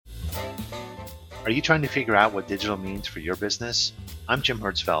Are you trying to figure out what digital means for your business? I'm Jim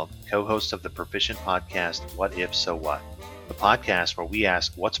Hertzfeld, co-host of the Proficient podcast, What If, So What? The podcast where we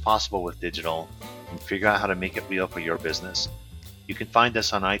ask what's possible with digital and figure out how to make it real for your business. You can find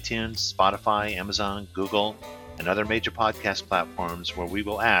us on iTunes, Spotify, Amazon, Google, and other major podcast platforms where we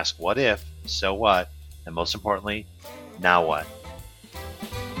will ask what if, so what, and most importantly, now what?